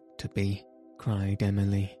want to be," cried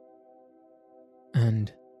Emily.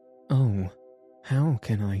 "And, oh, how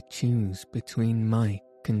can I choose between Mike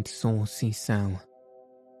and Saucy Sal?"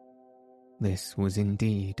 This was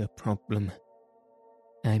indeed a problem.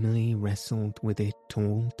 Emily wrestled with it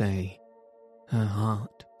all day, her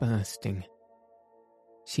heart bursting.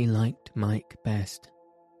 She liked Mike best,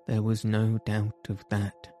 there was no doubt of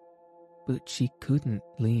that, but she couldn't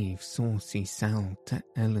leave Saucy Sal to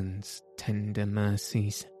Ellen's tender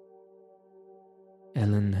mercies.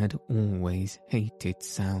 Ellen had always hated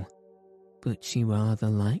Sal, but she rather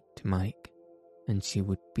liked Mike, and she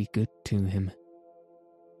would be good to him.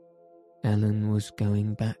 Ellen was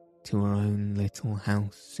going back to her own little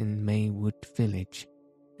house in Maywood Village,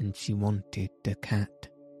 and she wanted a cat.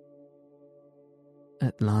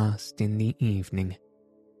 At last in the evening,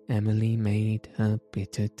 Emily made her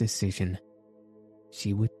bitter decision.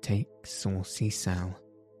 She would take Saucy Sal.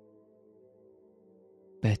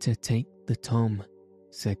 "Better take the Tom,"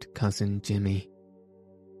 said Cousin Jimmy.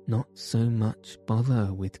 "Not so much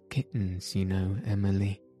bother with kittens, you know,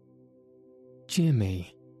 Emily."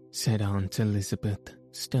 "Jimmy," said Aunt Elizabeth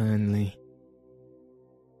sternly.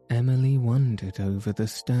 Emily wondered over the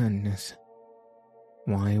sternness.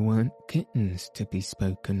 Why weren't kittens to be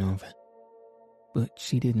spoken of? But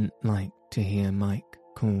she didn't like to hear Mike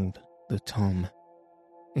called the Tom.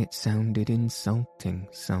 It sounded insulting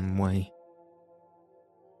some way.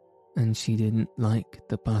 And she didn't like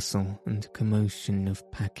the bustle and commotion of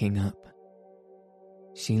packing up.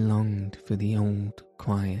 She longed for the old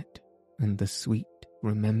quiet and the sweet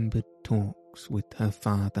remembered talks with her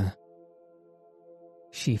father.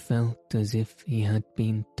 She felt as if he had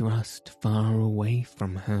been thrust far away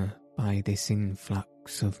from her by this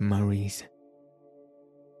influx of Murrays.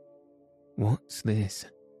 "What's this?"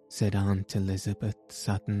 said Aunt Elizabeth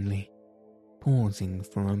suddenly, pausing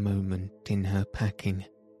for a moment in her packing.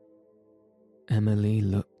 Emily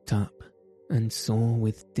looked up and saw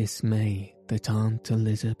with dismay that Aunt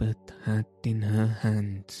Elizabeth had in her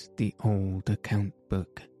hands the old account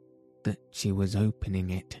book, that she was opening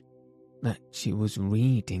it, that she was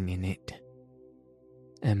reading in it.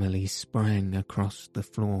 Emily sprang across the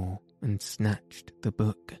floor and snatched the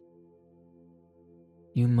book.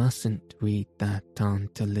 "You mustn't read that,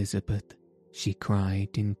 Aunt Elizabeth," she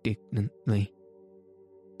cried indignantly.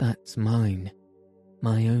 "That's mine,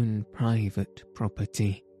 my own private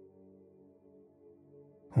property."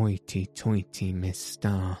 "Hoity-toity, Miss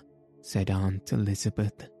Starr," said Aunt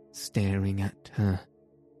Elizabeth, staring at her.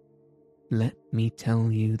 "Let me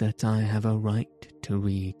tell you that I have a right to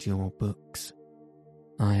read your books.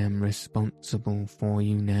 I am responsible for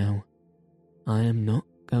you now. I am not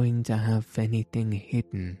going to have anything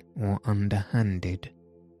hidden or underhanded.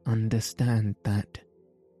 Understand that.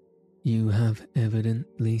 You have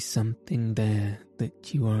evidently something there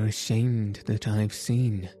that you are ashamed that I've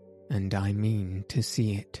seen, and I mean to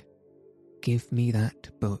see it. Give me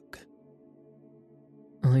that book."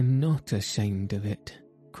 "I'm not ashamed of it,"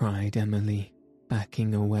 cried Emily,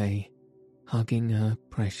 backing away, hugging her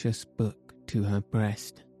precious book to her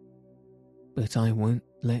breast. "But I won't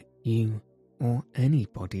let you or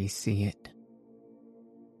anybody see it."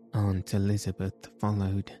 Aunt Elizabeth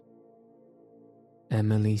followed.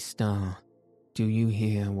 "Emily Starr, do you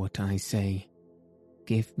hear what I say?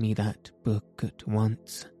 Give me that book at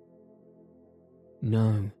once."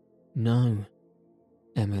 "No, no."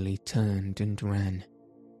 Emily turned and ran.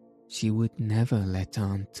 She would never let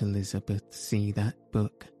Aunt Elizabeth see that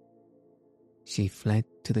book. She fled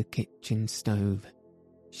to the kitchen stove.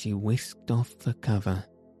 She whisked off the cover.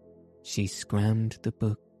 She scrammed the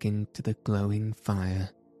book into the glowing fire.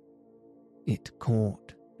 It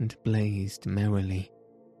caught and blazed merrily.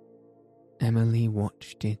 Emily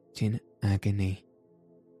watched it in agony.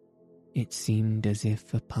 It seemed as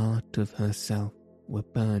if a part of herself were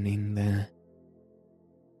burning there.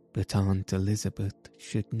 But Aunt Elizabeth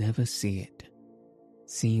should never see it,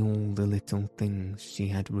 see all the little things she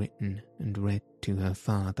had written and read to her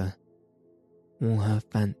father, all her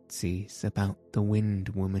fancies about the Wind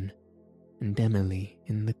Woman and Emily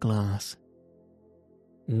in the glass,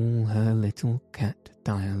 all her little cat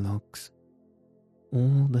dialogues,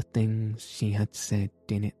 all the things she had said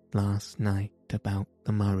in it last night about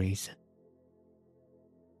the Murrays.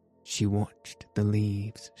 She watched the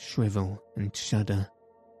leaves shrivel and shudder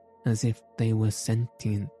as if they were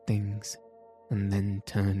sentient things, and then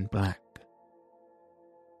turn black.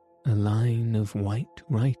 A line of white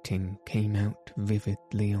writing came out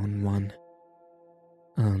vividly on one.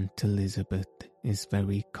 "Aunt Elizabeth is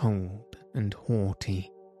very cold and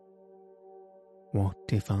haughty." What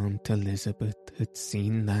if Aunt Elizabeth had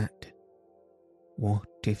seen that? What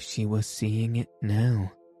if she were seeing it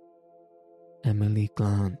now? Emily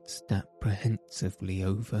glanced apprehensively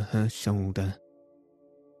over her shoulder.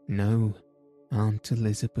 No, Aunt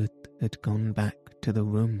Elizabeth had gone back to the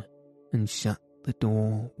room and shut the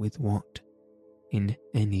door with what, in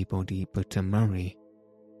anybody but a Murray,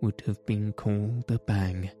 would have been called a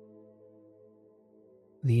bang.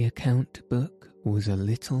 The account book was a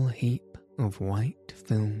little heap of white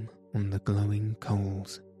film on the glowing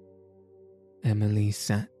coals. Emily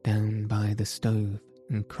sat down by the stove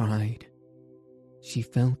and cried. She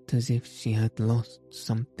felt as if she had lost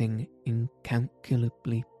something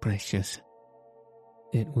incalculably precious.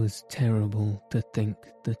 It was terrible to think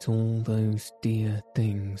that all those dear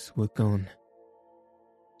things were gone.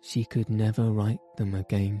 She could never write them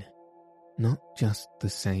again, not just the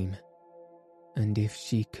same. And if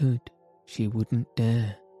she could, she wouldn't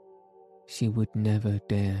dare. She would never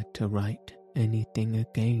dare to write anything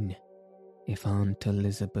again if Aunt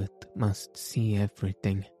Elizabeth must see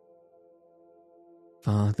everything.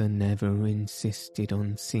 Father never insisted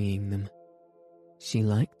on seeing them. She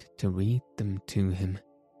liked to read them to him,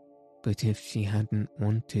 but if she hadn't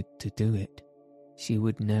wanted to do it, she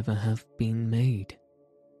would never have been made.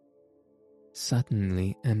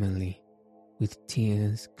 Suddenly Emily, with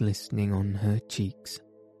tears glistening on her cheeks,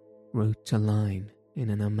 wrote a line in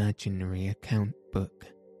an imaginary account book.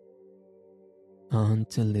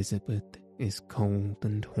 "Aunt Elizabeth is cold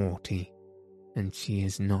and haughty, and she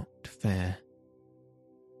is not fair."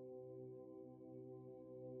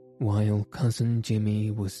 While Cousin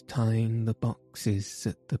Jimmy was tying the boxes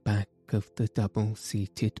at the back of the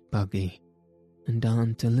double-seated buggy, and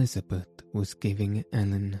Aunt Elizabeth was giving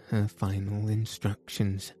Ellen her final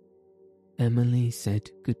instructions, Emily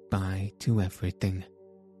said goodbye to everything,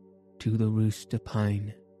 to the rooster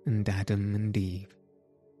pine and Adam and Eve.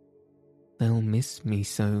 "They'll miss me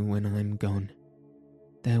so when I'm gone.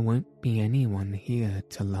 There won't be anyone here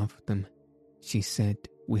to love them," she said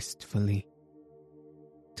wistfully.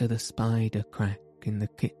 To the spider crack in the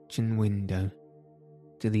kitchen window,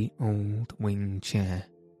 to the old wing chair,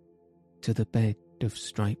 to the bed of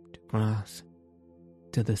striped grass,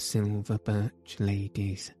 to the silver birch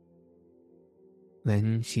ladies.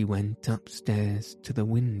 Then she went upstairs to the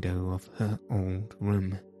window of her old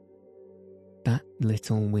room. That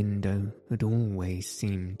little window had always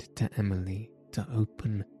seemed to Emily to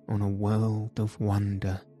open on a world of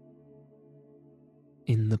wonder.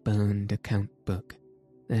 In the burned account book,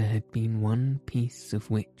 there had been one piece of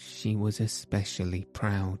which she was especially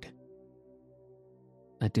proud.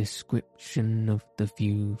 A description of the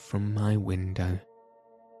view from my window.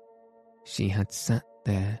 She had sat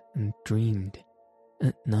there and dreamed.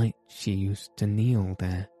 At night she used to kneel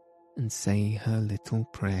there and say her little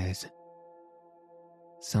prayers.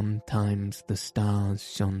 Sometimes the stars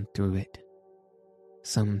shone through it.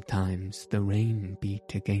 Sometimes the rain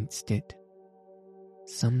beat against it.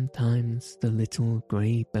 Sometimes the little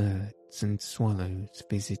grey birds and swallows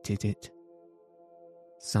visited it.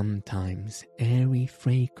 Sometimes airy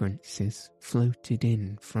fragrances floated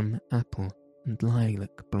in from apple and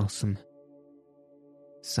lilac blossom.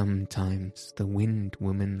 Sometimes the Wind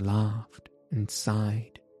Woman laughed and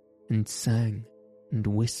sighed and sang and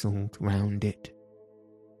whistled round it.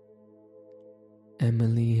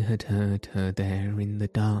 Emily had heard her there in the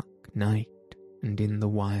dark night and in the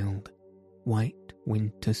wild, white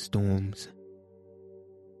winter storms.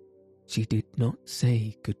 She did not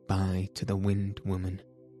say goodbye to the Wind Woman,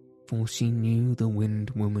 for she knew the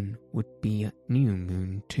Wind Woman would be at New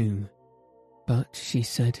Moon too. But she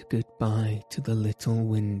said goodbye to the little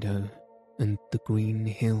window and the green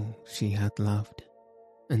hill she had loved,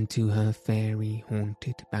 and to her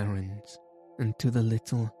fairy-haunted barrens, and to the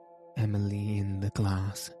little Emily in the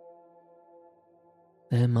glass.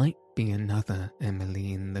 There might be another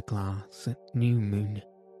Emily in the glass at New Moon,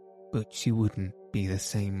 but she wouldn't be the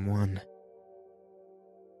same one.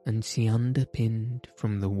 And she underpinned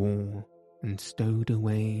from the wall and stowed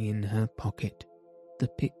away in her pocket the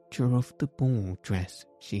picture of the ball dress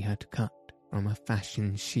she had cut from a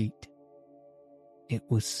fashion sheet. It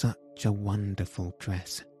was such a wonderful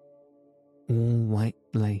dress, all white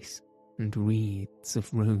lace and wreaths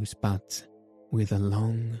of rosebuds, with a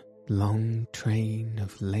long, long train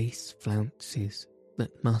of lace flounces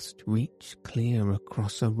that must reach clear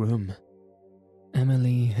across a room.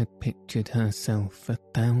 Emily had pictured herself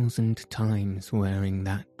 1,000 times wearing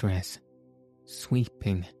that dress,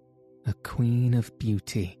 sweeping, a queen of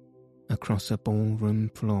beauty, across a ballroom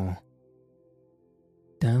floor.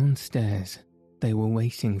 Downstairs, they were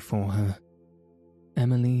waiting for her.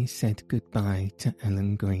 Emily said goodbye to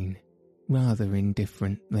Ellen Green, rather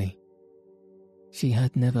indifferently. She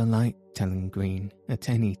had never liked Ellen Green at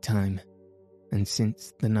any time, and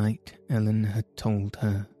since the night Ellen had told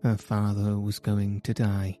her her father was going to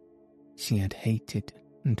die, she had hated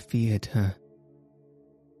and feared her.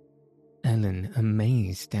 Ellen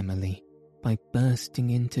amazed Emily by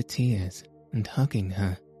bursting into tears and hugging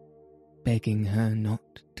her, begging her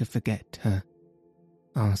not to forget her,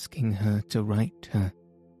 asking her to write her,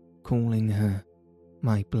 calling her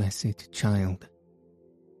my blessed child.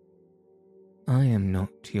 "I am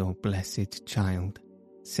not your blessed child,"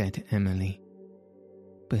 said Emily,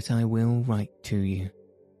 "but I will write to you,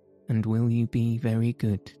 and will you be very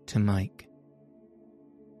good to Mike?"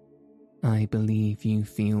 "I believe you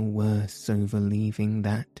feel worse over leaving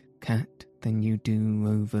that cat than you do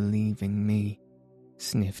over leaving me,"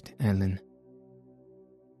 sniffed Ellen.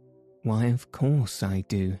 "Why, of course I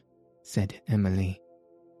do," said Emily,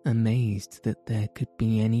 amazed that there could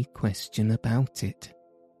be any question about it.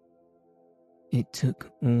 It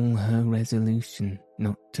took all her resolution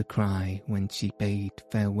not to cry when she bade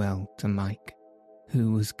farewell to Mike,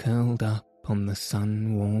 who was curled up on the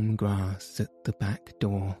sun-warm grass at the back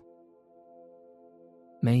door.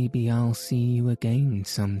 "Maybe I'll see you again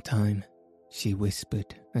sometime," she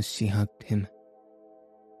whispered as she hugged him.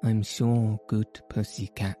 "I'm sure good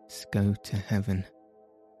pussycats go to heaven."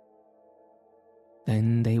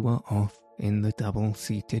 Then they were off in the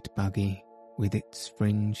double-seated buggy with its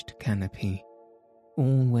fringed canopy,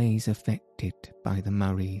 always affected by the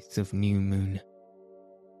Murrays of New Moon.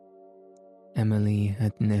 Emily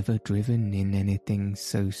had never driven in anything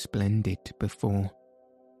so splendid before.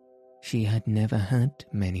 She had never had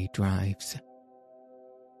many drives.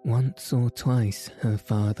 Once or twice her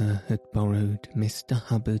father had borrowed Mr.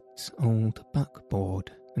 Hubbard's old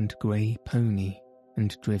buckboard and grey pony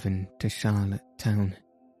and driven to Charlottetown.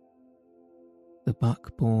 The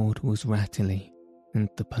buckboard was rattly and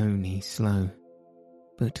the pony slow,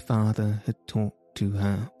 but father had talked to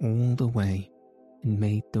her all the way and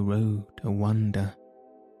made the road a wonder.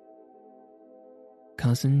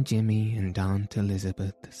 Cousin Jimmy and Aunt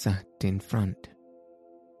Elizabeth sat in front,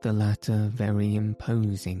 the latter very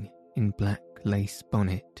imposing in black lace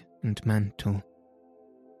bonnet and mantle.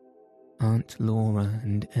 Aunt Laura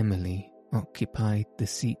and Emily occupied the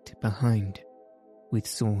seat behind, with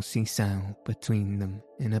Saucy Sal between them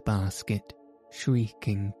in a basket,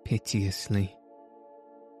 shrieking piteously.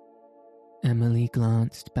 Emily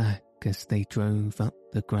glanced back as they drove up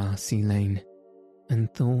the grassy lane,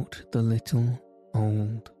 and thought the little,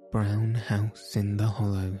 old, brown house in the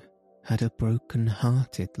hollow had a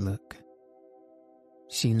broken-hearted look.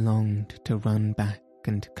 She longed to run back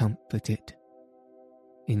and comfort it.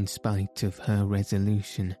 In spite of her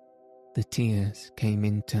resolution, the tears came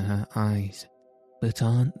into her eyes, but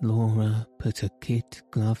Aunt Laura put a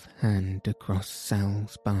kid-glove hand across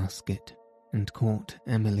Sal's basket and caught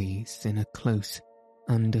Emily's in a close,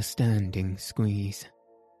 understanding squeeze.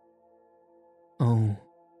 "Oh,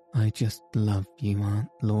 I just love you, Aunt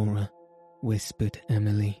Laura," whispered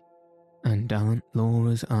Emily. and Aunt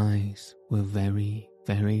Laura's eyes were very,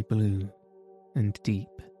 very blue and deep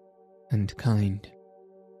and kind.